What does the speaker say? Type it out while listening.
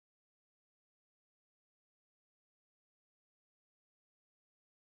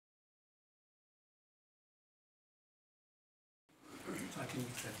think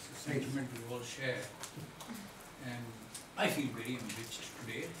that's a sentiment we all share. And I feel very enriched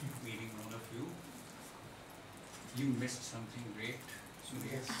today meeting one of you. You missed something great. So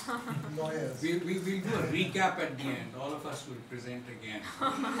Yes. Lawyers. we'll do a recap at the end. All of us will present again.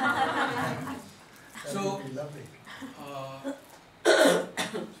 That So, would be lovely.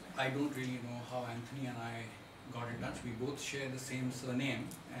 I don't really know how Anthony and I got in touch. We both share the same surname,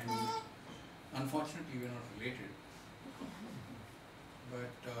 and unfortunately we're not related.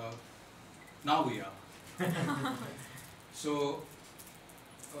 But now we are. So,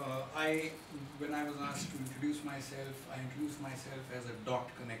 when I was asked to introduce myself, I introduced myself as a dot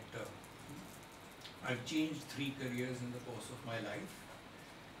connector. I've changed 3 careers in the course of my life.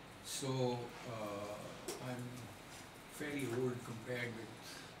 So, I'm fairly old compared with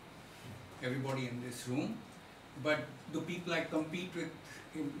everybody in this room. But the people I compete with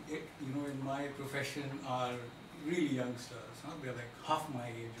in my profession are really youngsters. Huh? They're like half my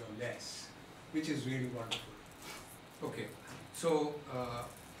age or less, which is really wonderful. Okay, so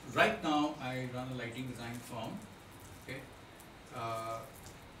right now I run a lighting design firm, okay,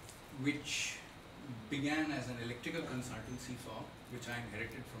 which began as an electrical consultancy firm, which I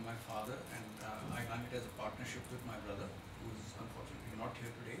inherited from my father, and I run it as a partnership with my brother, who is unfortunately not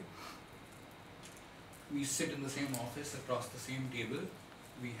here today. We sit in the same office, across the same table.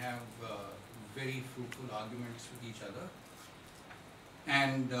 We have very fruitful arguments with each other.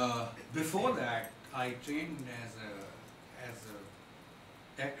 And before that, I trained as a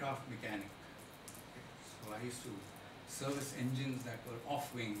aircraft mechanic. So I used to service engines that were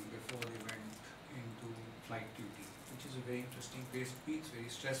off-wing before they went into flight duty, which is a very interesting place to be. It's very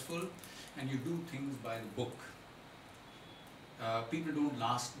stressful, and you do things by the book. People don't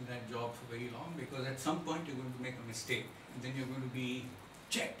last in that job for very long, because at some point you're going to make a mistake, and then you're going to be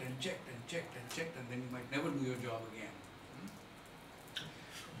checked and checked and checked and checked, and then you might never do your job again.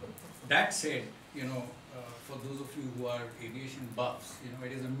 That said, for those of you who are aviation buffs,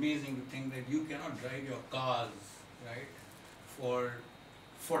 it is amazing to think that you cannot drive your cars, right, for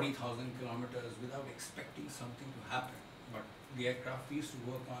 40,000 kilometers without expecting something to happen. But the aircraft we used to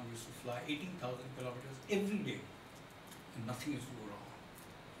work on used to fly 18,000 kilometers every day, and nothing used to go wrong.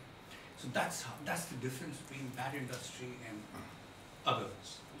 So that's the difference between that industry and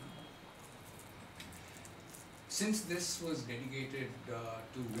others. Since this was dedicated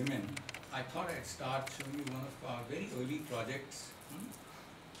to women, I thought I'd start showing you one of our very early projects,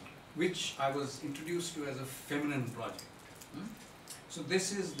 which I was introduced to as a feminine project. So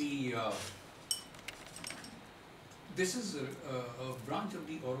this is a branch of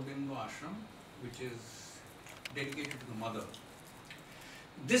the Aurobindo Ashram, which is dedicated to the mother.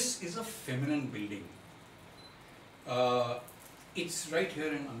 This is a feminine building. It's right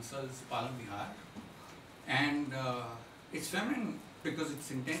here in Ansal's Palam Vihar, and it's feminine because it's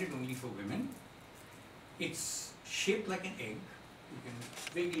intended only for women. It's shaped like an egg. You can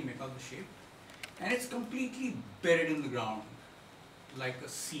vaguely make out the shape, and it's completely buried in the ground like a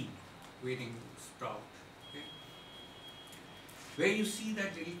seed waiting to sprout. Okay? Where you see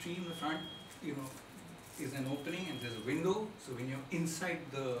that little tree in the front, is an opening, and there's a window. So when you're inside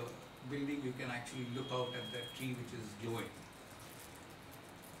the building, you can actually look out at that tree which is glowing.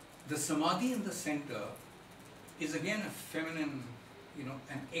 The samadhi in the center is again a feminine,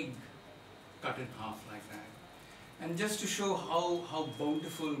 an egg cut in half like that. And just to show how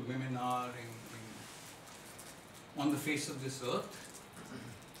bountiful women are on the face of this earth,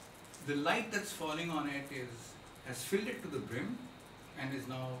 the light that's falling on it has filled it to the brim and is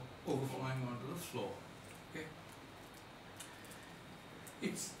now overflowing onto the floor. Okay.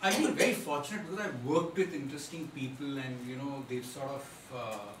 I've been very fortunate because I've worked with interesting people, and they've sort of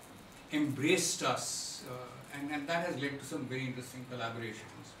embraced us, and that has led to some very interesting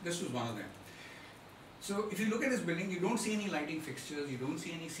collaborations. This was one of them. So if you look at this building, you don't see any lighting fixtures, you don't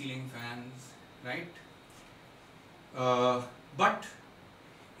see any ceiling fans, right? But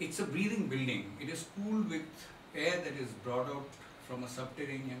it's a breathing building. It is cooled with air that is brought out from a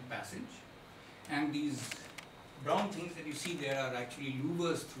subterranean passage, and these brown things that you see there are actually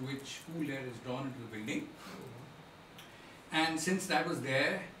louvers through which cool air is drawn into the building. And since that was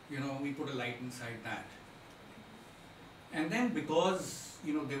there, we put a light inside that. And then because,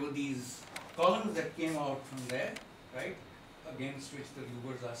 there were these columns that came out from there, right, against which the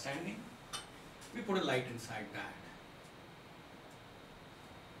louvers are standing, we put a light inside that.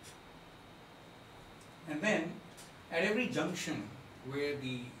 And then at every junction where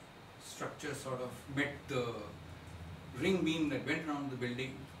the structure sort of met the ring beam that went around the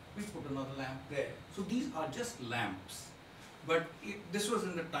building, we put another lamp there. So these are just lamps. But this was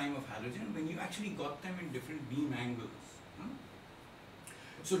in the time of halogen, when you actually got them in different beam angles.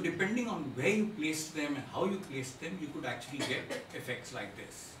 So depending on where you placed them and how you placed them, you could actually get effects like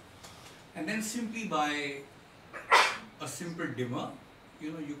this. And then simply by a simple dimmer,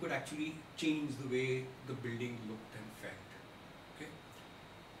 you could actually change the way the building looked and felt. Okay.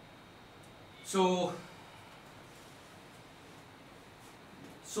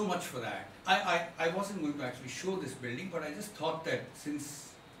 So much for that. I wasn't going to actually show this building, but I just thought that since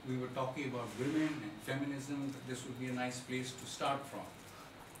we were talking about women and feminism, that this would be a nice place to start from.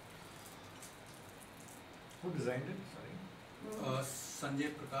 Who designed it? Sorry.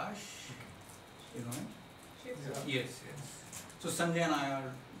 Sanjay Prakash, you know him? Yeah. Yes. So Sanjay and I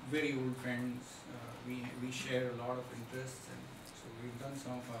are very old friends. We share a lot of interests, and so we've done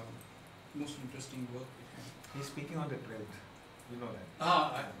some of our most interesting work with him. He's speaking on the 12th. You know that.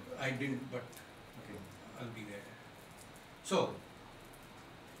 I didn't, but Okay. I'll be there. So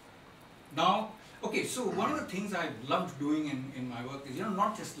now, okay, so one of the things I've loved doing in my work is,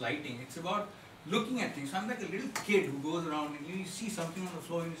 not just lighting, it's about looking at things. So I'm like a little kid who goes around and you see something on the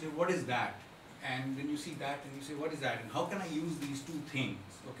floor and you say, what is that? And then you see that and you say, what is that? And how can I use these two things?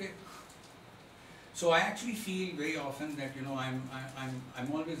 Okay. So I actually feel very often that,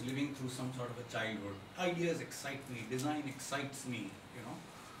 I'm always living through some sort of a childhood. Ideas excite me, design excites me,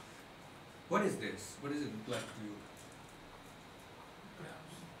 What is this? What does it look like to you?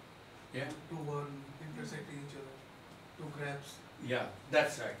 Crabs. Yeah? Two one intersecting each other. Two crabs. Yeah,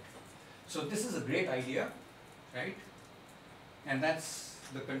 that's right. So this is a great idea, right? And that's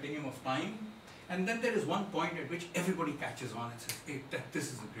the continuum of time. And then there is one point at which everybody catches on and says, hey,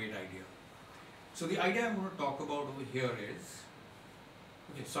 this is a great idea. So the idea I'm going to talk about over here is,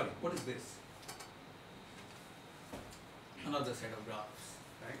 what is this? Another set of graphs,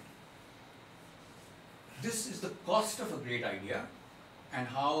 right? This is the cost of a great idea and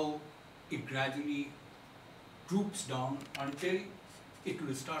how it gradually droops down until it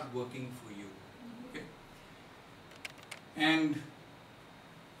will start working for you. Okay? And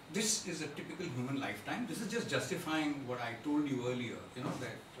this is a typical human lifetime. This is just justifying what I told you earlier, that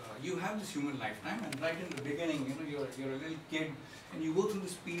you have this human lifetime, and right in the beginning, you're a little kid and you go through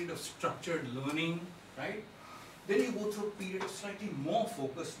this period of structured learning, right? Then you go through a period of slightly more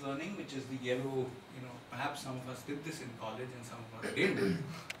focused learning, which is the yellow, perhaps some of us did this in college and some of us didn't.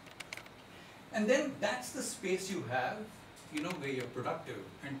 And then that's the space you have, where you're productive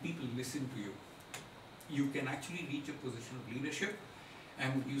and people listen to you. You can actually reach a position of leadership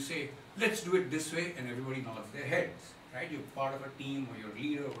and you say, let's do it this way, and everybody nods their heads, right? You're part of a team or you're a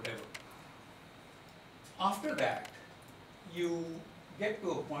leader or whatever. After that, you get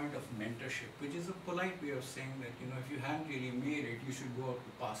to a point of mentorship, which is a polite way of saying that, if you haven't really made it, you should go out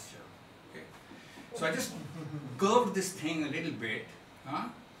to pasture, okay? So I just curved this thing a little bit, I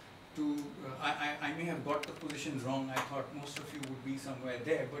may have got the positions wrong. I thought most of you would be somewhere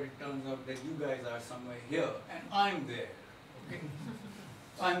there, but it turns out that you guys are somewhere here, and I'm there, okay?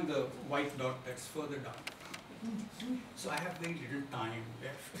 I'm the white dot that's further down. So I have very little time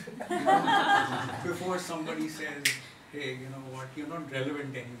left before somebody says, hey, you know what, you're not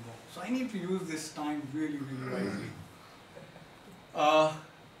relevant anymore. So I need to use this time really, really wisely.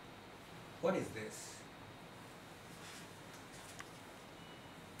 What is this?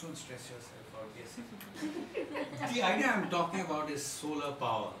 Don't stress yourself out, yes. The idea I'm talking about is solar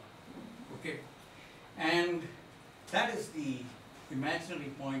power, okay? And that is the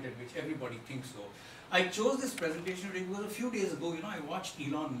imaginary point at which everybody thinks so. I chose this presentation because a few days ago, I watched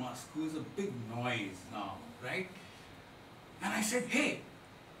Elon Musk, who is a big noise now, right? And I said, hey,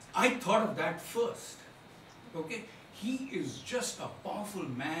 I thought of that first, okay? He is just a powerful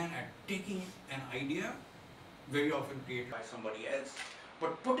man at taking an idea, very often created by somebody else,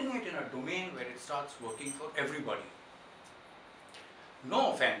 but putting it in a domain where it starts working for everybody.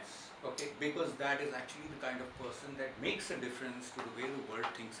 No offense, okay, because that is actually the kind of person that makes a difference to the way the world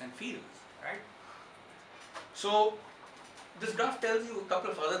thinks and feels, right? So, this graph tells you a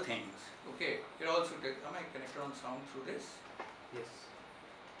couple of other things, okay? It also tells, am I connected on sound through this? Yes.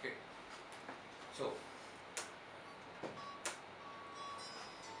 Okay. So,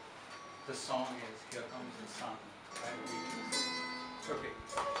 the song is Here Comes the Sun. Okay.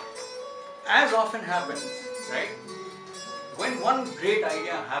 As often happens, right? When one great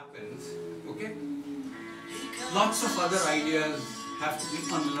idea happens, okay, lots of other ideas have to be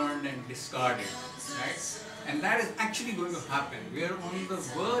unlearned and discarded, right? And that is actually going to happen. We are on the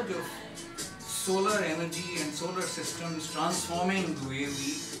verge of solar energy and solar systems transforming the way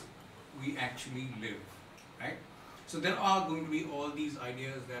we actually live, right? So there are going to be all these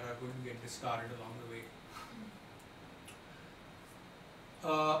ideas that are going to get discarded along the way.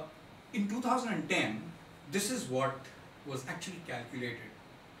 In 2010, this is what was actually calculated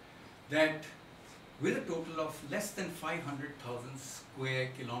that with a total of less than 500,000 square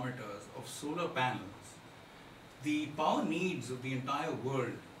kilometers of solar panels, the power needs of the entire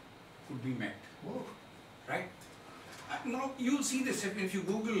world could be met. Whoa. Right? Now, you'll see this if you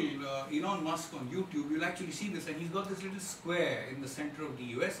Google Elon Musk on YouTube, you'll actually see this, and he's got this little square in the center of the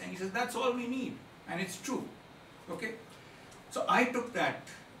US, and he says that's all we need, and it's true. Okay? So I took that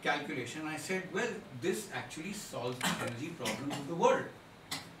calculation and I said, well, this actually solves the energy problems of the world.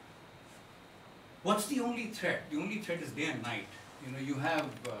 What's the only threat? The only threat is day and night. You know, you have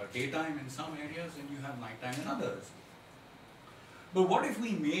daytime in some areas and you have nighttime in others. But what if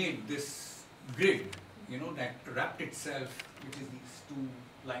we made this grid, you know, that wrapped itself, which is these two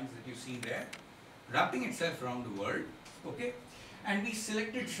lines that you see there, wrapping itself around the world, okay? And we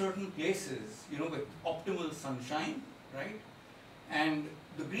selected certain places, you know, with optimal sunshine, right? And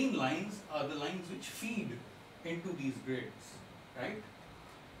the green lines are the lines which feed into these grids, right?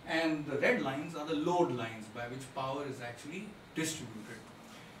 And the red lines are the load lines by which power is actually distributed.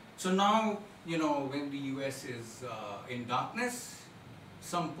 So now, you know, when the US is in darkness,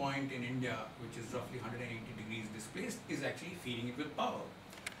 some point in India, which is roughly 180 degrees displaced, is actually feeding it with power.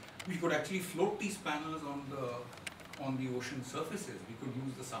 We could actually float these panels on the ocean surfaces. We could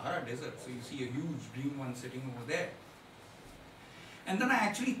use the Sahara Desert, so you see a huge green one sitting over there. And then I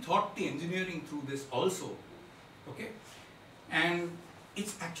actually thought the engineering through this also, okay? And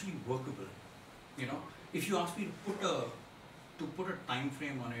it's actually workable, you know. If you ask me to put a time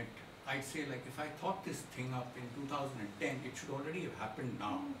frame on it, I'd say, like, if I thought this thing up in 2010, it should already have happened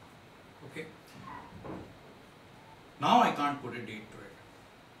now, okay? Now I can't put a date to it.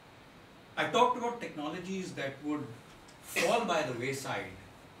 I talked about technologies that would fall by the wayside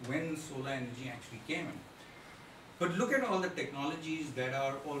when solar energy actually came in. But look at all the technologies that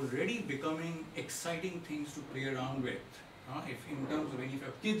are already becoming exciting things to play around with. If in terms of any of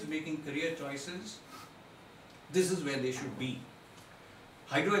your kids making career choices, this is where they should be.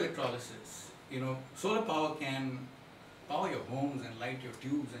 Hydroelectrolysis, you know, solar power can power your homes and light your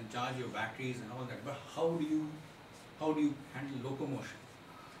tubes and charge your batteries and all that, but how do you handle locomotion?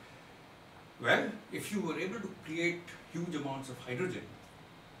 Well, if you were able to create huge amounts of hydrogen,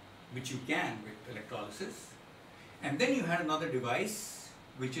 which you can with electrolysis, and then you had another device,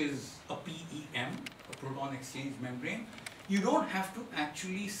 which is a PEM, a proton exchange membrane, you don't have to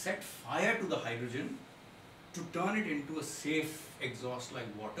actually set fire to the hydrogen to turn it into a safe exhaust like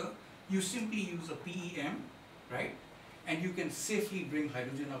water. You simply use a PEM, right? And you can safely bring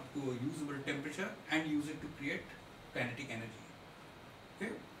hydrogen up to a usable temperature and use it to create kinetic energy.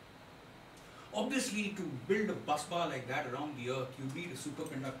 Okay? Obviously, to build a bus bar like that around the earth, you need a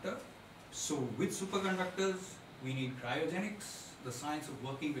superconductor. So with superconductors, we need cryogenics, the science of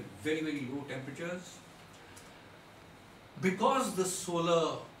working with very, very low temperatures. Because the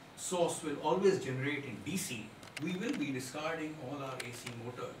solar source will always generate in DC, we will be discarding all our AC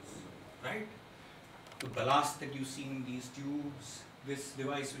motors, right? The ballast that you see in these tubes, this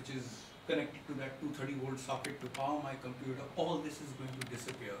device which is connected to that 230 volt socket to power my computer, all this is going to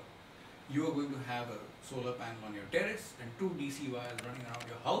disappear. You are going to have a solar panel on your terrace and 2 DC wires running around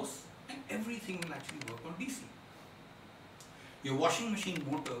your house, and everything will actually work on DC. Your washing machine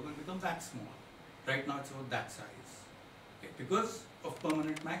motor will become that small. Right now it's about that size, okay, because of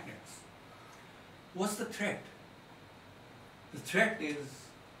permanent magnets. What's the threat? The threat is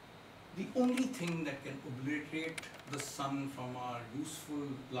the only thing that can obliterate the sun from our useful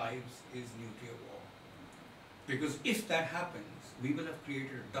lives is nuclear war. Because if that happens, we will have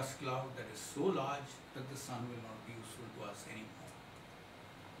created a dust cloud that is so large that the sun will not be useful to us anymore.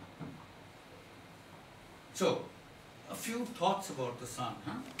 So, a few thoughts about the sun.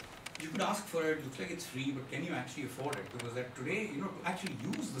 You could ask for it, looks like it's free, but can you actually afford it? Because that today, you know, to actually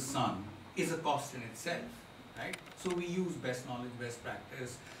use the sun is a cost in itself, right? So we use best knowledge, best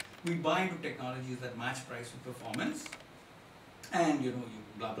practice. We buy into technologies that match price with performance, and you know, you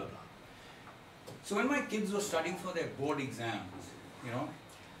blah, blah, blah. So when my kids were studying for their board exams, you know,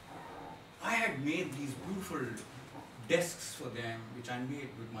 I had made these beautiful desks for them, which I made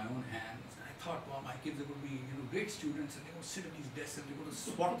with my own hands. And I thought, wow, my kids are going to be, you know, great students, and they're going to sit at these desks and they're going to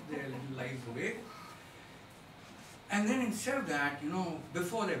swat their little lives away. And then instead of that, you know,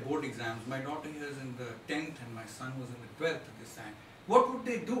 before their board exams, my daughter here is in the 10th and my son was in the 12th at this time. What would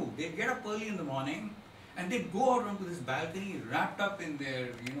they do? They'd get up early in the morning and they'd go out onto this balcony wrapped up in their,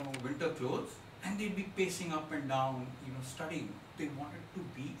 you know, winter clothes, and they'd be pacing up and down, you know, studying. They wanted to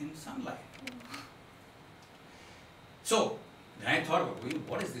be in sunlight. So then I thought about, well,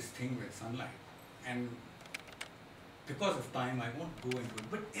 what is this thing with sunlight? And because of time, I won't go into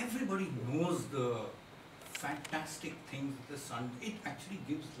it, but everybody knows the fantastic things that the sun, it actually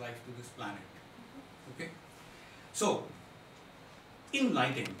gives life to this planet. Okay? So, in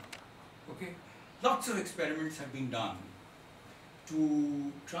lighting, okay, lots of experiments have been done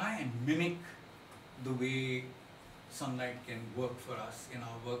to try and mimic the way sunlight can work for us in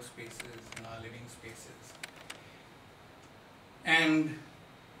our workspaces, in our living spaces. And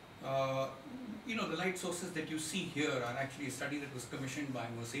the light sources that you see here are actually a study that was commissioned by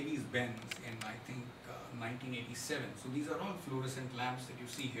Mercedes-Benz in, I think, 1987. So these are all fluorescent lamps that you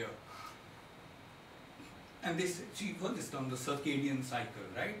see here. And this, so you've heard this term, the circadian cycle,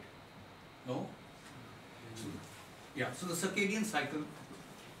 right? No? So, yeah, so the circadian cycle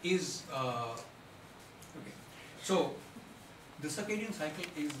is, okay. So the circadian cycle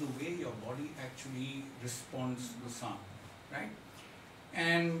is the way your body actually responds to the sun, right?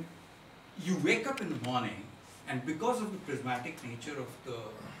 And you wake up in the morning, and because of the prismatic nature of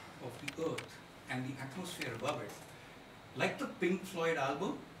the earth and the atmosphere above it, like the Pink Floyd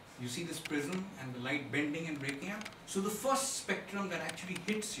album, you see this prism and the light bending and breaking up. So the first spectrum that actually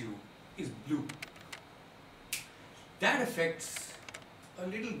hits you is blue. That affects a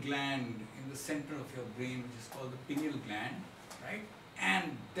little gland in the center of your brain, which is called the pineal gland, right?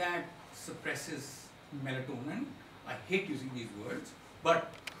 And that suppresses melatonin. I hate using these words,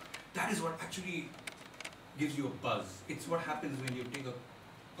 but that is what actually gives you a buzz. It's what happens when you take a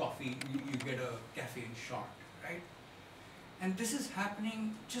coffee, you get a caffeine shot, right? And this is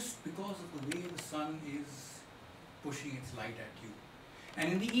happening just because of the way the sun is pushing its light at you.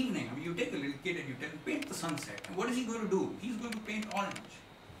 And in the evening, I mean, you take a little kid and you tell him, paint the sunset. And what is he going to do? He's going to paint orange.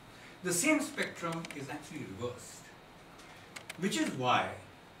 The same spectrum is actually reversed. Which is why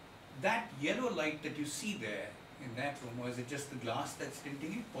that yellow light that you see there in that room, or is it just the glass that's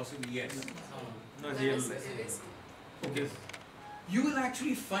tinting it? Possibly yes. No, it's yellow. Okay. You will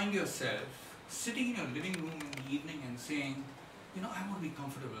actually find yourself sitting in your living room in the evening and saying, I want to be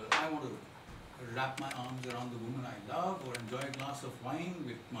comfortable. I want to wrap my arms around the woman I love, or enjoy a glass of wine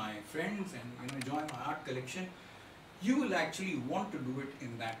with my friends and enjoy my art collection. You will actually want to do it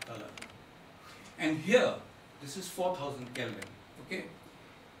in that color. And here, this is 4000 Kelvin. Okay?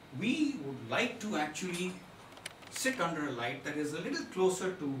 We would like to actually sit under a light that is a little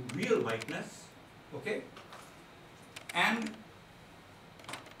closer to real whiteness. Okay? And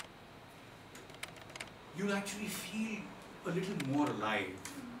you'll actually feel a little more alive.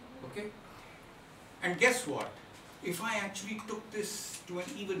 Okay? And guess what? If I actually took this to an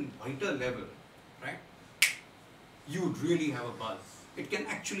even whiter level, right, you would really have a buzz. It can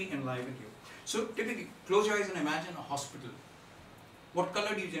actually enliven you. So typically, close your eyes and imagine a hospital. What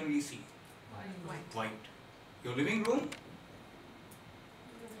color do you generally see? White. White. Your living room?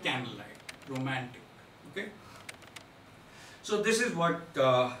 Candlelight. Romantic. Okay? So this is what,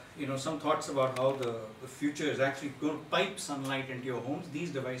 some thoughts about how the future is actually going to pipe sunlight into your homes. These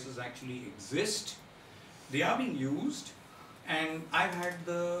devices actually exist. They are being used, and I've had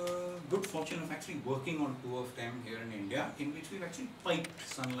the good fortune of actually working on 2 of them here in India, in which we've actually piped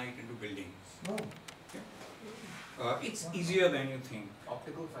sunlight into buildings. Oh. Okay? It's easier than you think.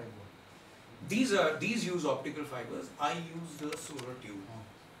 Optical fiber. These use optical fibers. I use the solar tube.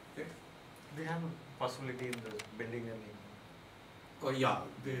 Okay? We have a possibility in the building and Oh yeah,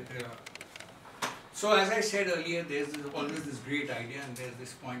 there are. So as I said earlier, there's always this great idea, and there's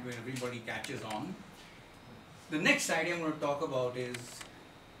this point where everybody catches on. The next idea I'm going to talk about is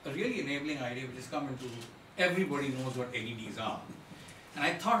a really enabling idea which has come into, everybody knows what LEDs are. And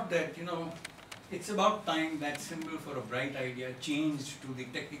I thought that, it's about time that symbol for a bright idea changed to the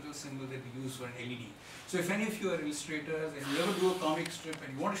technical symbol that we use for an LED. So if any of you are illustrators and you ever do a comic strip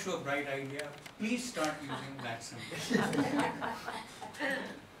and you want to show a bright idea, please start using that symbol.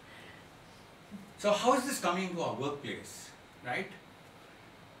 So how is this coming into our workplace, right?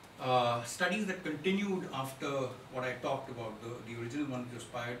 Studies that continued after what I talked about, the original one which was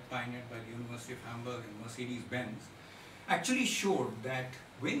pioneered by the University of Hamburg and Mercedes-Benz, actually showed that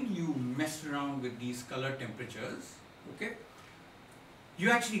when you messed around with these color temperatures, okay, you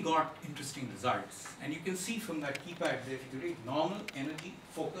actually got interesting results. And you can see from that keypad there, if you read normal, energy,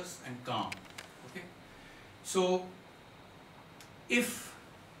 focus, and calm. Okay? So, if,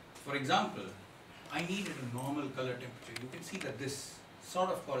 for example, I needed a normal color temperature, you can see that this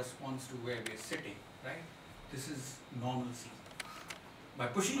sort of corresponds to where we're sitting, right? This is normalcy. By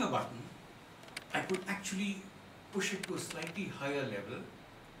pushing a button, I could actually push it to a slightly higher level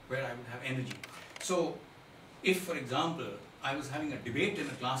where I would have energy. So, if, for example, I was having a debate in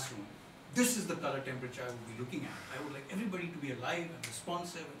a classroom, this is the color temperature I would be looking at. I would like everybody to be alive and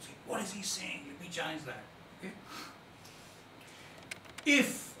responsive and say, what is he saying? Let me challenge that. Okay?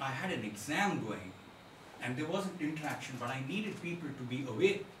 If I had an exam going, and there wasn't interaction, but I needed people to be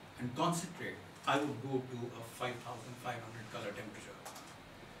awake and concentrate, I would go to a 5,500 color temperature.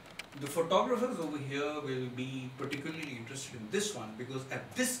 The photographers over here will be particularly interested in this one because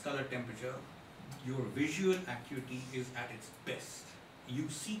at this color temperature, your visual acuity is at its best. You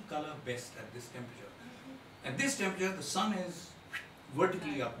see color best at this temperature. At this temperature, the sun is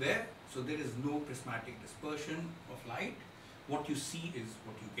vertically up there, so there is no prismatic dispersion of light. What you see is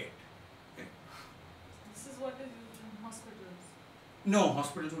what you get. Okay? This is what is used in hospitals. No,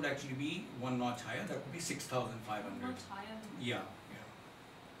 hospitals would actually be one notch higher. That would be 6,500. Much higher than Yeah, yeah.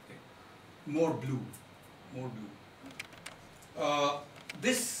 Okay. More blue, more blue.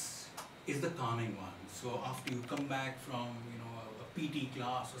 This is the calming one. So after you come back from a PT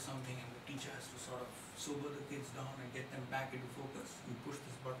class or something, and the teacher has to sort of sober the kids down and get them back into focus, you push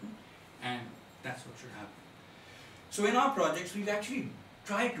this button, and that's what should happen. So in our projects, we've actually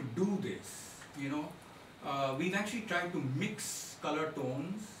tried to do this. We've actually tried to mix color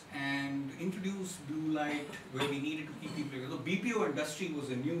tones and introduce blue light where we needed to keep people awake. The BPO industry was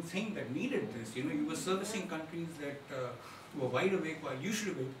a new thing that needed this. You were servicing countries that were wide awake while you should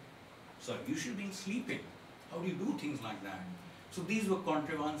have been sleeping. How do you do things like that? So these were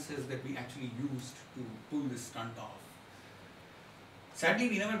contrivances that we actually used to pull this stunt off. Sadly,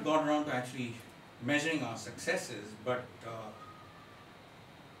 we never got around to actually measuring our successes, but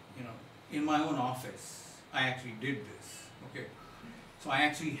in my own office, I actually did this. Okay, so I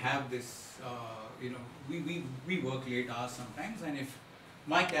actually have this. We work late hours sometimes, and if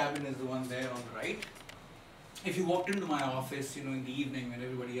my cabin is the one there on the right, if you walked into my office, in the evening when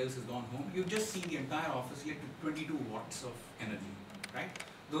everybody else has gone home, you just see the entire office lit with 22 watts of energy, right?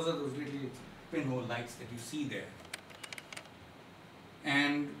 Those are those little pinhole lights that you see there.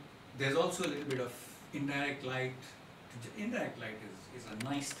 And there's also a little bit of indirect light. Indirect light is a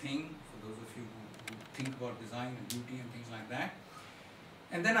nice thing for those of you who think about design and beauty and things like that.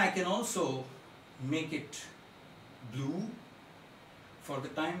 And then I can also make it blue for the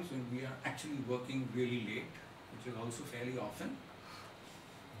times when we are actually working really late, which is also fairly often.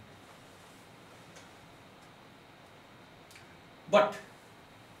 But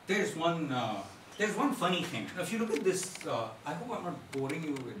there's one funny thing. Now, if you look at this, I hope I'm not boring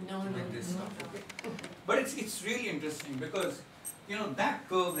you with this stuff. Okay? But it's really interesting because that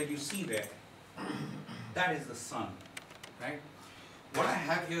curve that you see there, that is the sun, right? What I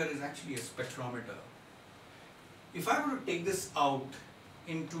have here is actually a spectrometer. If I were to take this out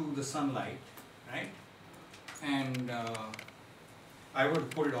into the sunlight, right, and I were to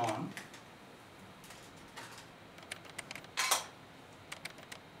put it on,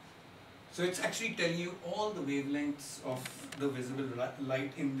 so it's actually telling you all the wavelengths of the visible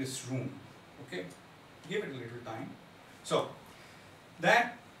light in this room. Okay, give it a little time. So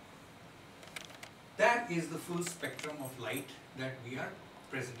that is the full spectrum of light that we are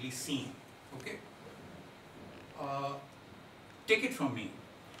presently seeing. Okay, take it from me.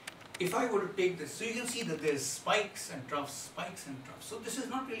 If I were to take this, so you can see that there's spikes and troughs, spikes and troughs. So this is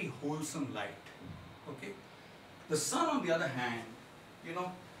not really wholesome light. Okay, the sun, on the other hand,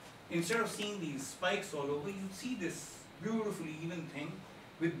 instead of seeing these spikes all over, you see this beautifully even thing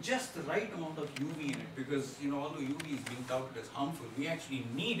with just the right amount of UV in it, because although UV is being touted as harmful, we actually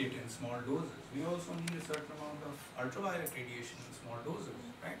need it in small doses. We also need a certain amount of ultraviolet radiation in small doses,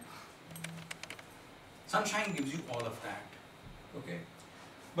 right? Sunshine gives you all of that, okay?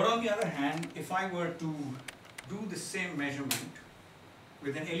 But on the other hand, if I were to do the same measurement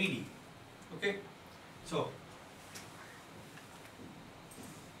with an LED, okay? So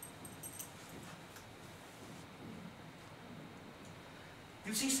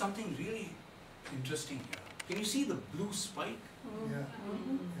you see something really interesting here. Can you see the blue spike? Yeah.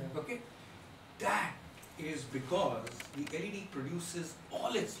 Yeah. Okay, that is because the LED produces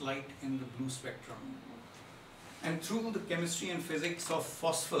all its light in the blue spectrum, and through the chemistry and physics of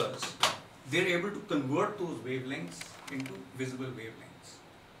phosphors, they're able to convert those wavelengths into visible wavelengths.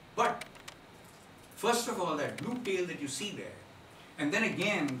 But first of all, that blue tail that you see there, and then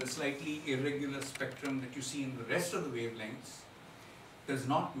again the slightly irregular spectrum that you see in the rest of the wavelengths, does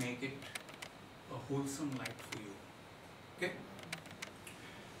not make it a wholesome light for you. Okay?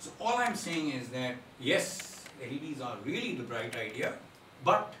 So all I'm saying is that yes, LEDs are really the bright idea,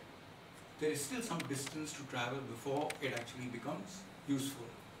 but there is still some distance to travel before it actually becomes useful.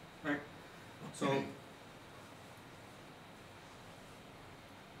 Right? So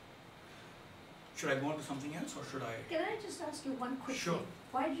should I go on to something else, or should I? Can I just ask you one quick Sure. thing?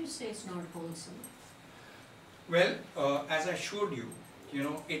 Why did you say it's not wholesome? Well, as I showed you,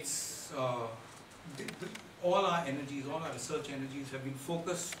 it's all our energies, all our research energies have been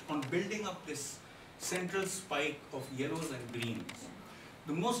focused on building up this central spike of yellows and greens.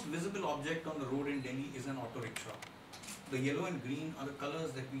 The most visible object on the road in Delhi is an auto rickshaw. The yellow and green are the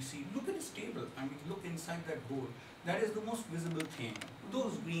colors that we see. Look at this table. I mean, look inside that bowl. That is the most visible thing.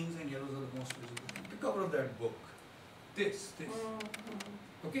 Those greens and yellows are the most visible thing. The cover of that book. This.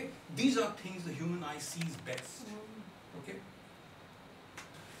 Okay? These are things the human eye sees best. Okay?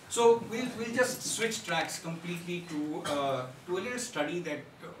 So we'll just switch tracks completely to a little study that,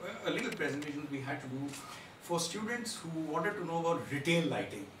 a little presentation we had to do for students who wanted to know about retail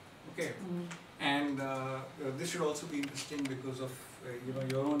lighting. Okay? And this should also be interesting because of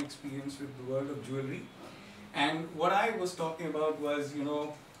your own experience with the world of jewelry. And what I was talking about was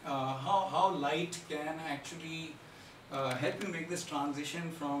how light can actually help you make this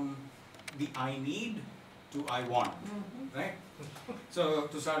transition from the I need to I want, right? So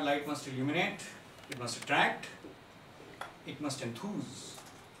to start, light must illuminate, it must attract, it must enthuse,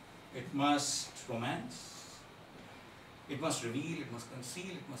 it must romance, it must reveal, it must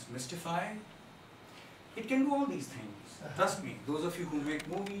conceal, it must mystify. It can do all these things. Trust me, those of you who make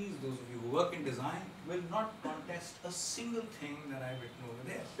movies, those of you who work in design will not contest a single thing that I've written over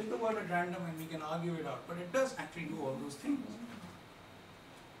there. Pick a word at random and we can argue it out, but it does actually do all those things.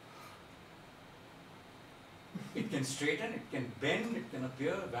 It can straighten, it can bend, it can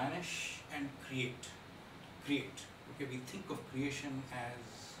appear, vanish, and create. Create. Okay, we think of creation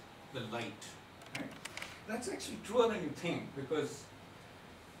as the light, right? That's actually truer than you think, because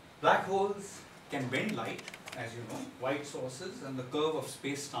black holes can bend light, as you know, white sources and the curve of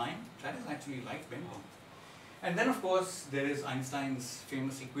space-time, that is actually light bending. And then of course there is Einstein's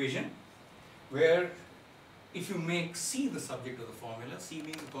famous equation, where if you make c the subject of the formula, c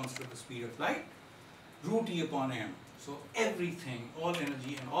being the constant of the speed of light, root e upon m. So everything, all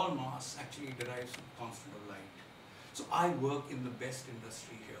energy and all mass actually derives from the constant of light. So I work in the best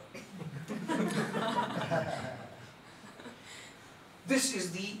industry here. This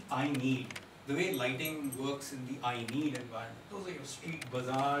is the I need. The way lighting works in the I need environment. Those are your street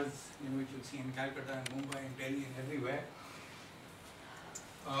bazaars, which you'll see in Calcutta and Mumbai and Delhi and everywhere.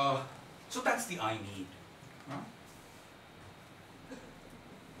 So that's the I need.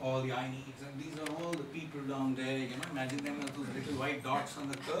 All the I needs, and these are all the people down there, imagine them as those little white dots on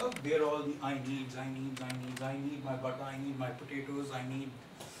the curve. They're all the I needs, I needs, I needs. I need my butter, I need my potatoes, I need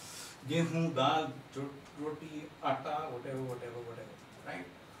gehu, dal, roti, atta, whatever, right?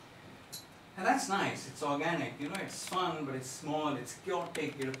 And that's nice, it's organic, it's fun, but it's small, it's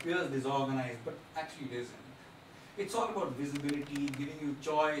chaotic, it appears disorganized, but actually it isn't. It's all about visibility, giving you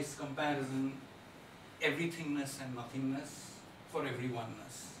choice, comparison, everythingness and nothingness for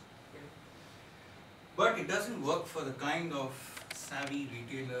everyoneness. Okay? But it doesn't work for the kind of savvy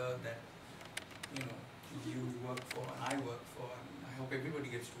retailer that you work for and I work for, and I hope everybody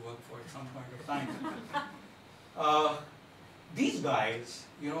gets to work for at some point of time. These guys,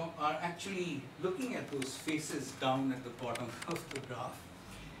 are actually looking at those faces down at the bottom of the graph,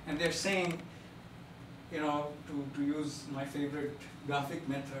 and they're saying, to use my favorite graphic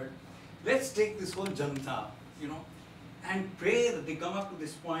method, let's take this whole janta, and pray that they come up to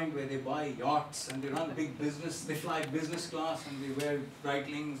this point where they buy yachts and they run big business, they fly business class and they wear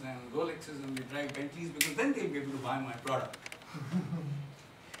Breitlings and Rolexes and they drive Bentleys, because then they'll be able to buy my product.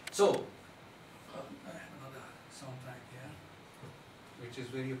 So, I have another soundtrack here, which is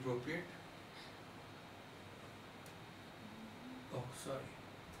very appropriate. Oh, sorry.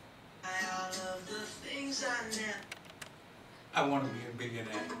 I want to be a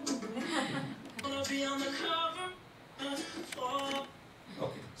billionaire.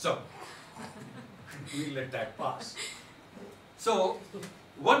 Okay, so we'll let that pass. So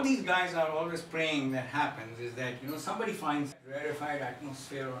what these guys are always praying that happens is that somebody finds rarefied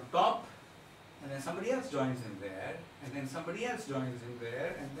atmosphere on top, and then somebody else joins in there, and then somebody else joins in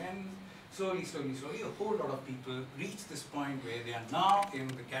there, and then slowly, a whole lot of people reach this point where they are now in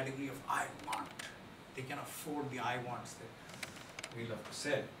the category of I want. They can afford the I wants that we love to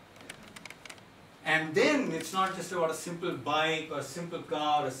sell. And then it's not just about a simple bike or a simple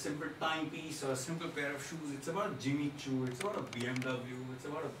car or a simple timepiece or a simple pair of shoes. It's about a Jimmy Choo, it's about a BMW, it's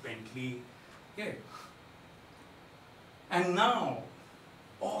about a Bentley. Okay. And now,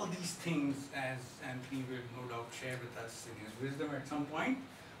 all these things, as Anthony will no doubt share with us in his wisdom at some point,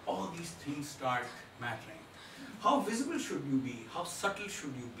 all these things start mattering. How visible should you be? How subtle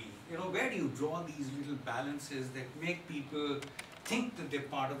should you be? Where do you draw these little balances that make people think that they're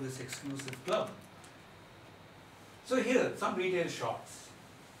part of this exclusive club? So here, some retail shops,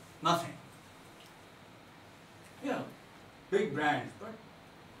 nothing. Big brands, but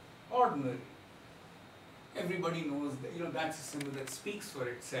ordinary. Everybody knows that, that's a symbol that speaks for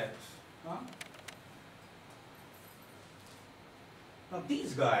itself. Huh? Now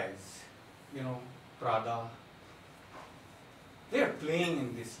these guys, you know, Prada, they are playing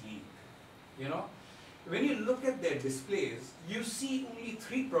in this league, you know. When you look at their displays, you see only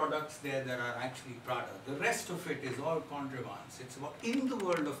 3 products there that are actually Prada. The rest of it is all contrabands. It's about, in the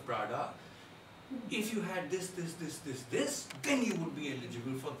world of Prada, if you had this, then you would be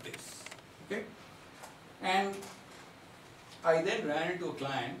eligible for this, okay? And I then ran into a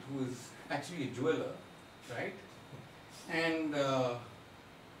client who is actually a jeweler, right? And,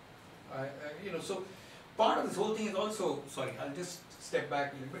 you know, so part of this whole thing is also, sorry, I'll just step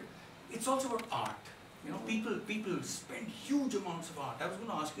back a little bit. It's also about art. You know, people spend huge amounts of art. I was going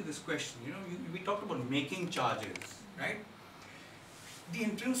to ask you this question. You know, we talked about making charges, right? The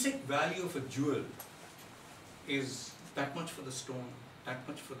intrinsic value of a jewel is that much for the stone, that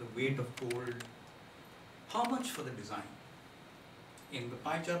much for the weight of gold. How much for the design? In the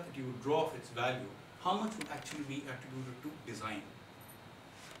pie chart that you would draw of its value, how much would actually be attributed to design?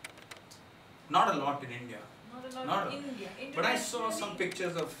 Not a lot in India. Not in India. But I saw some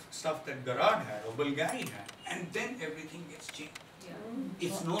pictures of stuff that Garad had or Bulgari had, and then everything gets changed. Yeah.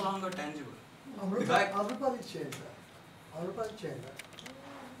 It's no longer tangible. The Amrupali guy- changed that. Amrupali changed that.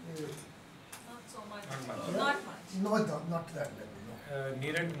 Not so much. Not Not much. much. No, not to that level, no.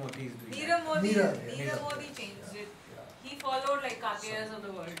 Neeraj Modi is doing Neerav Modi, Neerav, Neerav yeah. Modi changed it. Yeah. He followed like Katyas of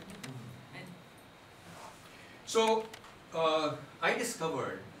the world. that. And So I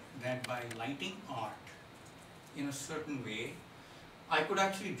discovered that by lighting art in a certain way, I could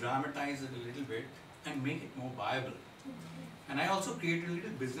actually dramatize it a little bit and make it more viable. And I also created a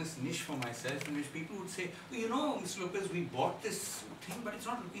little business niche for myself in which people would say, well, you know, Mr. Lopez, we bought this thing, but it's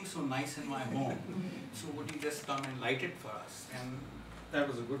not looking so nice in my home. So would you just come and light it for us? And that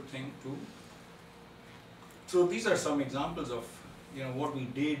was a good thing too. So these are some examples of, you know, what we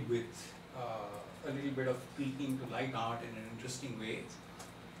did with a little bit of tweaking to light art in an interesting way.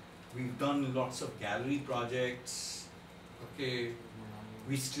 We've done lots of gallery projects, okay,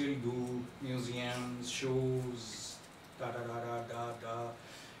 we still do museums, shows,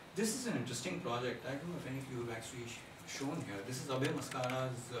 This is an interesting project. I don't know if any of you have actually shown here. This is Abhay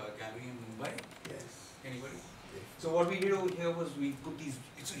Maskara's gallery in Mumbai. Yes. Anybody? Yes. So what we did over here was we put these,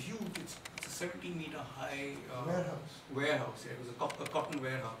 it's a huge, it's a 70-meter high warehouse. Yeah, it was a cotton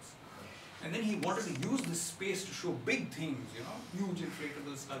warehouse. And then he wanted to use this space to show big things, you know, huge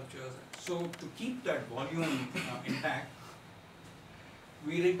inflatable sculptures. So to keep that volume intact,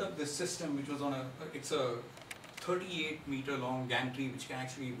 we rigged up this system which was on it's a 38-meter long gantry which can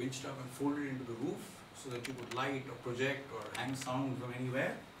actually be winched up and folded into the roof so that you could light or project or hang sound from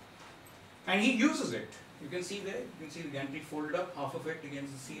anywhere. And he uses it. You can see there, you can see the gantry folded up, half of it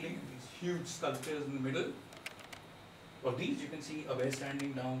against the ceiling, and these huge sculptures in the middle. Or these, you can see Abhay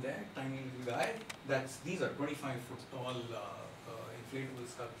standing down there, tiny little guy. These are 25-foot tall inflatable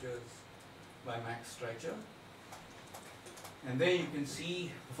sculptures by Max Streicher. And there you can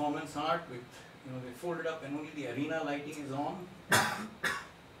see performance art with, you know, they folded up and only the arena lighting is on.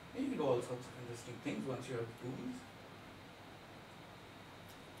 And you can do all sorts of interesting things once you have the tools.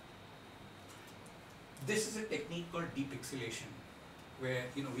 This is a technique called depixelation, where,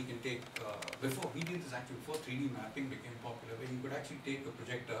 you know, we can take, before we did this actually, before 3D mapping became popular, where you could actually take a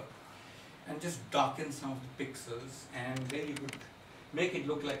projector and just darken some of the pixels, and then you could make it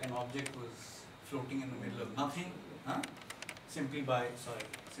look like an object was floating in the middle of nothing, simply by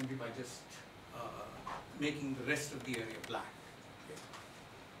just making the rest of the area black. Okay.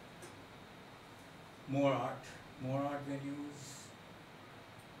 More art venues.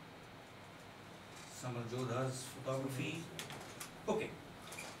 Samar Jodha's photography. Okay,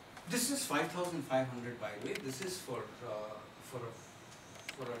 this is 5,500 by the way. This is for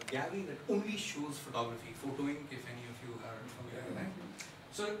a gallery that only shows photography, photoing, if any of you are familiar with that.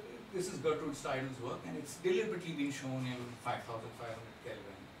 So this is Gertrude Steidel's work, and it's deliberately been shown in 5,500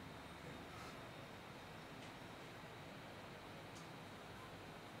 Kelvin.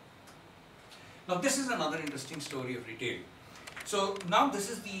 Now this is another interesting story of retail. So now this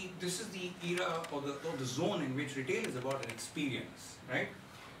is the era or the zone in which retail is about an experience, right?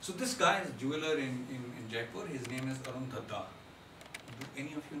 So this guy is a jeweler in Jaipur. His name is Arun Datta. Do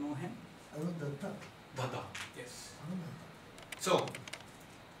any of you know him? Arun Datta. Datta, yes. Arun Datta. So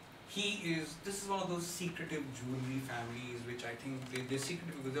this is one of those secretive jewelry families which I think they're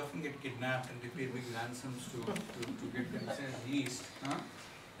secretive because they often get kidnapped and they pay big ransoms to get themselves released.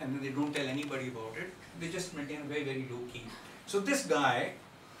 And then they don't tell anybody about it. They just maintain a very, very low key. So this guy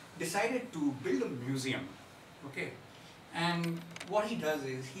decided to build a museum, okay? And what he does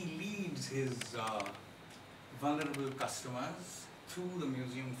is he leads his vulnerable customers through the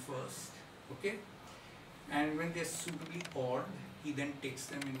museum first, okay? And when they're suitably awed, he then takes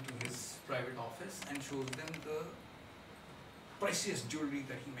them into his private office and shows them the precious jewelry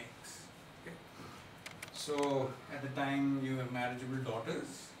that he makes. Okay? So at the time you have marriageable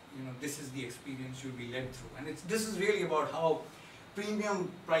daughters, this is the experience you'll be led through. And this is really about how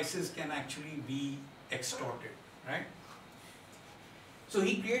premium prices can actually be extorted, right? So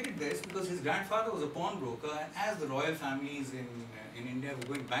he created this because his grandfather was a pawnbroker, and as the royal families in India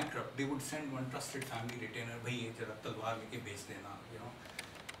were going bankrupt, they would send one trusted family retainer, bhai ye jara talwar leke bech dena,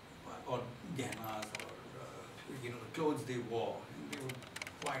 or gehnas, or the clothes they wore. And they would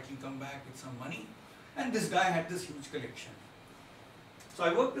quietly come back with some money, and this guy had this huge collection. So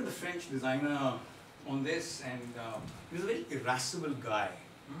I worked with a French designer on this, and he was a very irascible guy.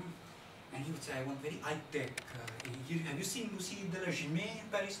 And he would say, I want very high-tech. Have you seen Lucy de la Gimée in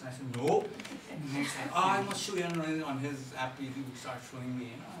Paris? And I said, no. And he said, I must show you. On his app, he would start showing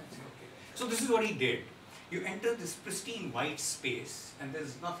me. I'd say, okay. So this is what he did. You enter this pristine white space, and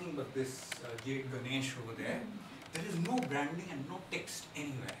there's nothing but this jade Ganesh over there. There is no branding and no text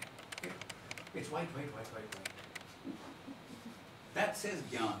anywhere. Okay? It's white, white, white, white, white. That says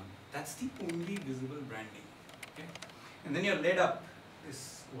Gyan. That's the only visible branding. Okay? And then you're led up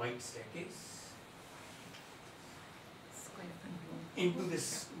this white staircase into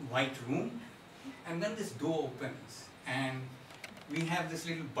this white room, and then this door opens, and we have this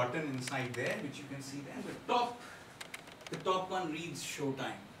little button inside there which you can see there. The top one reads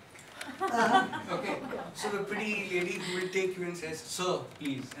Showtime. Okay, so the pretty lady will take you and says, sir,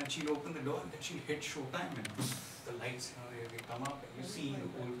 please, and she'll open the door, and then she'll hit Showtime, and the lights, they come up, and you see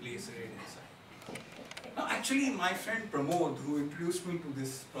the whole place right inside. Now, actually, my friend Pramod, who introduced me to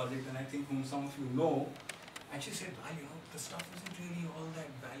this project, and I think whom some of you know, actually said, well, the stuff isn't really all that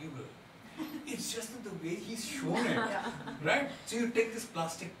valuable. It's just that the way he's shown it, right? So you take this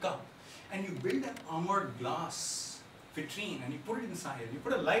plastic cup, and you build an armored glass vitrine, and you put it inside, and you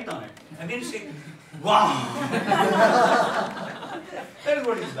put a light on it, and then you say, wow! That is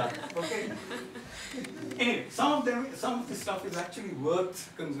what he's done, okay? Anyway, some of this stuff is actually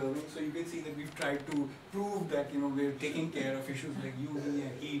worth conserving, so you can see that we've tried to prove that we're taking care of issues like UV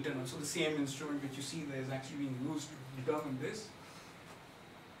and heat, and also the same instrument which you see there is actually being used to determine this.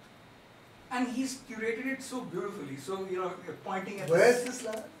 And he's curated it so beautifully. So you're pointing at Where's this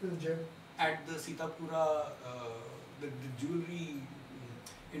lab? at the Sitapura, the jewelry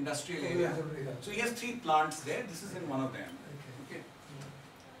industrial area. So he has 3 plants there. This is in one of them. Okay.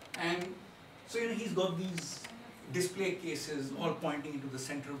 And so he's got these display cases all pointing into the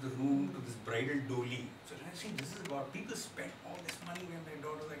center of the room to this bridal dolly. So I see this is about people spend all this money when their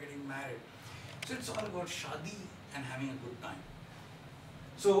daughters are getting married. So it's all about shadi and having a good time.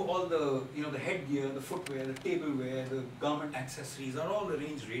 So all the the headgear, the footwear, the tableware, the garment accessories are all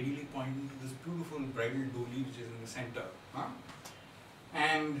arranged radially pointing to this beautiful bridal dolly which is in the center.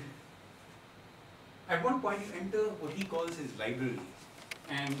 And at one point you enter what he calls his library.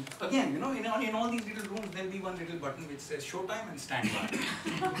 And again, in all these little rooms, there'll be one little button which says Showtime and Standby.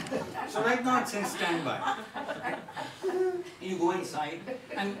 So right now it says Standby. You go inside,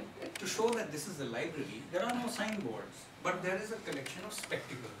 and to show that this is the library, there are no signboards, but there is a collection of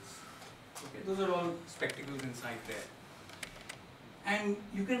spectacles. Okay, those are all spectacles inside there. And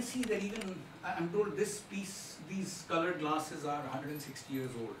you can see that even, I'm told these colored glasses are 160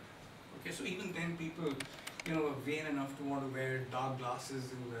 years old. Okay, so even then people were vain enough to want to wear dark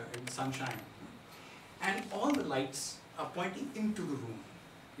glasses in the sunshine. And all the lights are pointing into the room.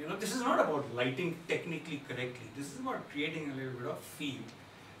 This is not about lighting technically correctly. This is about creating a little bit of feel.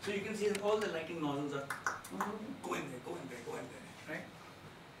 So you can see that all the lighting nozzles are go in there, go in there, go in there, right?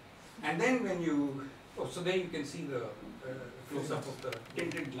 And then when you, so there you can see the close-up of the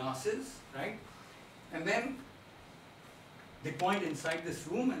tinted glasses, right? And then they point inside this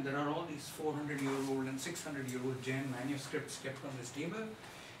room, and there are all these 400-year-old and 600-year-old Jain manuscripts kept on this table,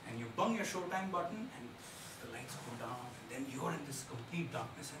 and you bung your Showtime button, and the lights go down, and then you're in this complete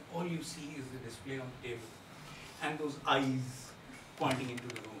darkness, and all you see is the display on the table, and those eyes pointing into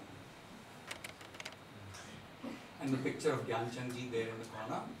the room. And the picture of Gyan Chandji there in the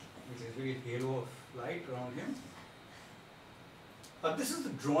corner, which is really a halo of light around him. This is the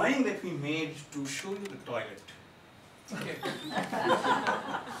drawing that we made to show you the toilet. Okay.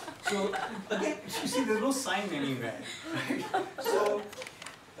 So again, you see there's no sign anywhere, right? So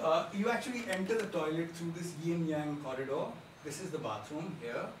you actually enter the toilet through this yin yang corridor. This is the bathroom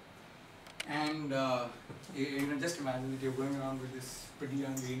here, and just imagine that you're going around with this pretty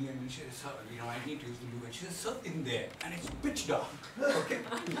young lady, and she says, "Sir, I need to use the loo," and she says, "Sir, in there," and it's pitch dark. Okay.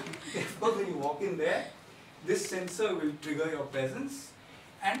 Of course, when you walk in there, this sensor will trigger your presence,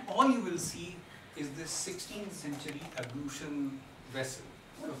 and all you will see is this 16th century ablution vessel,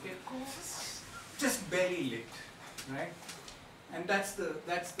 okay? Just barely lit, right? And that's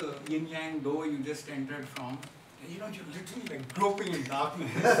the yin yang door you just entered from. You know, you're literally like groping in darkness.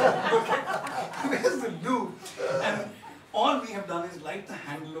 Okay? Where's the loo? And all we have done is light the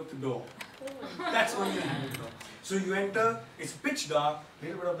handle of the door. That's only the handle of the door. So you enter, it's pitch dark, a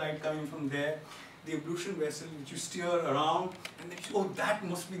little bit of light coming from there, the ablution vessel which you steer around, and then you, oh, that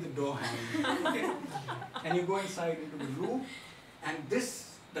must be the door handle. Okay? And you go inside into the room, and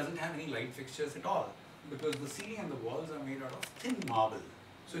this doesn't have any light fixtures at all, because the ceiling and the walls are made out of thin marble.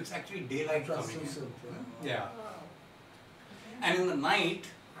 So it's actually daylight coming in. Translucent, Yeah. And in the night,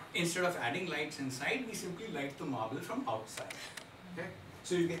 instead of adding lights inside, we simply light the marble from outside. Okay?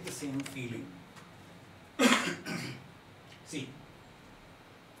 So you get the same feeling. See.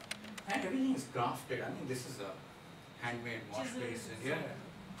 And everything is crafted. I mean, this is a handmade wash Chisel. basin. Yeah.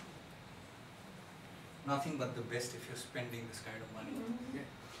 Nothing but the best if you're spending this kind of money. Okay?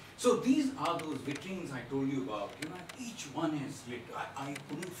 So these are those vitrines I told you about. You know, each one is lit. I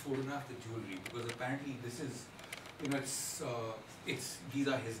couldn't photograph the jewelry because apparently this is, you know, it's these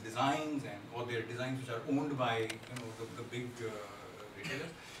are his designs, and or they're designs which are owned by, you know, the big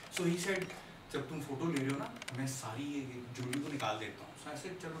retailers. So he said, जब तुम photo ले रहे हो ना, मैं सारी ये jewellery को निकाल देता हूँ. So I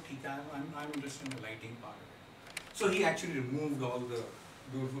said, चलो ठीक है, I'm interested in the lighting part of it. So he actually removed all the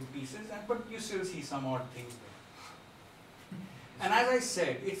beautiful pieces, but you still see some odd things there. And as I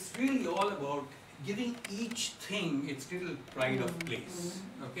said, it's really all about giving each thing its little pride of place.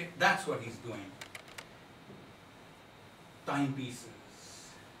 Okay, that's what he's doing.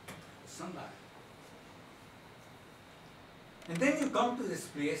 Timepieces, sunlight. And then you come to this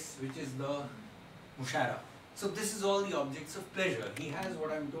place which is the Mushara. So this is all the objects of pleasure. He has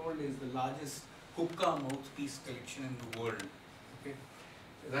what I'm told is the largest hookah mouthpiece collection in the world. Okay,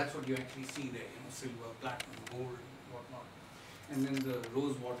 so that's what you actually see there. You know, silver, platinum, gold, and whatnot. And then the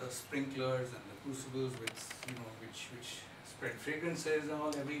rose water sprinklers and the crucibles with, you know, which spread fragrances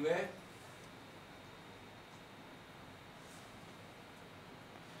all everywhere.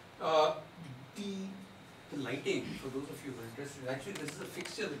 The lighting, for those of you who are interested, actually this is a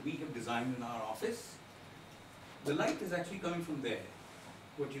fixture that we have designed in our office. The light is actually coming from there.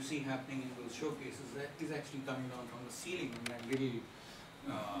 What you see happening in those showcases, that is actually coming down from the ceiling in that little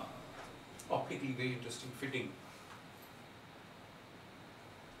optically very interesting fitting.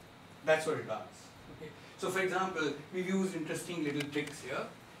 That's what it does. Okay. So for example, we've used interesting little tricks here.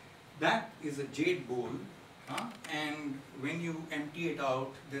 That is a jade bowl, and when you empty it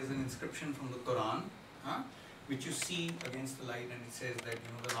out, there's an inscription from the Quran, which you see against the light, and it says that, you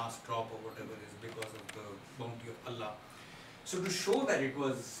know, the last drop or whatever is because of the bounty of Allah. So to show that it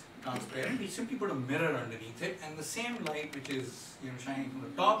was transparent, we simply put a mirror underneath it, and the same light which is, you know, shining from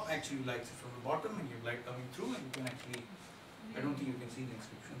the top actually lights it from the bottom, and you have light coming through, and you can actually, I don't think you can see the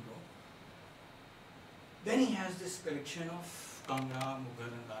inscription though. Then he has this collection of Kangra,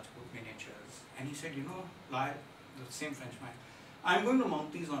 Mughal and Rajput miniatures, and he said, you know, Lyle, the same Frenchman, I'm going to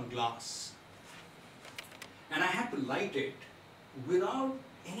mount these on glass, and I had to light it without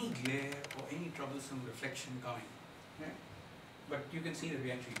any glare or any troublesome reflection coming. Okay? But you can see that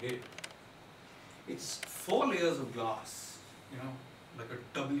we actually did. It's 4 layers of glass, you know, like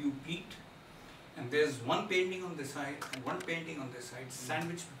a W pleat, and there's one painting on this side and one painting on this side,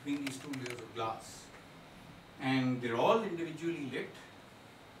 sandwiched between these 2 layers of glass. And they're all individually lit,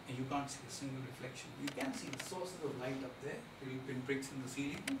 and you can't see a single reflection. You can see the sources of light up there, little pinpricks in the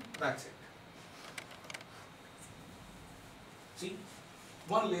ceiling, that's it. See,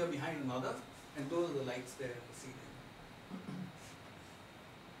 one layer behind another, and those are the lights there in the ceiling.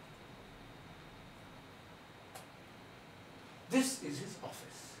 This is his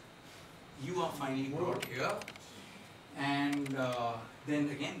office. You are finally brought here, and then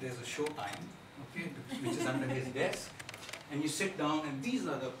again there's a show time, okay, which is under his desk, and you sit down, and these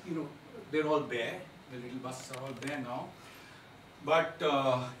are the, you know, they're all bare. The little busts are all bare now, but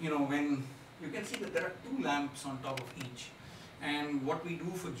you know, when you can see that there are 2 lamps on top of each, and what we do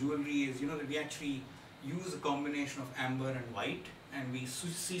for jewelry is, you know, that we actually use a combination of amber and white, and we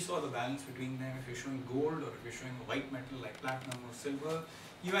seesaw the balance between them. If you're showing gold or if you're showing a white metal like platinum or silver,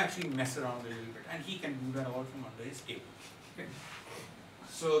 you actually mess around a little bit, and he can do that all from under his table. Okay.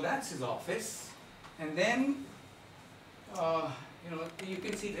 So that's his office, and then you know, you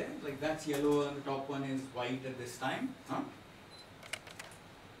can see there, like that's yellow and the top one is white at this time.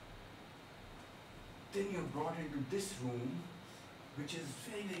 Then you're brought into this room, which is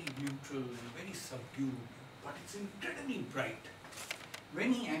very, very neutral and very subdued, but it's incredibly bright.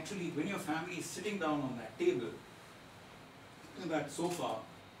 When your family is sitting down on that table, in that sofa,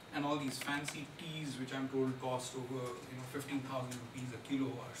 and all these fancy teas which I'm told cost over 15,000 rupees a kilo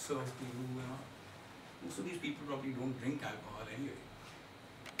are served to you. Most of these people probably don't drink alcohol anyway.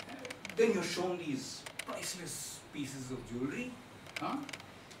 Then you're shown these priceless pieces of jewelry, huh?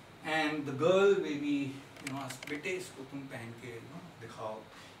 And the girl will be asked, "Bete isko tum pehen ke dikhao."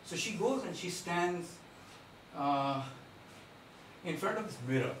 So she goes and she stands in front of this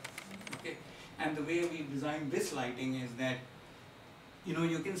mirror. Okay, and the way we designed this lighting is that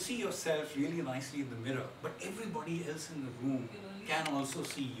you can see yourself really nicely in the mirror, but everybody else in the room can also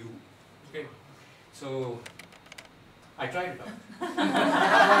see you. Okay, so I tried it out.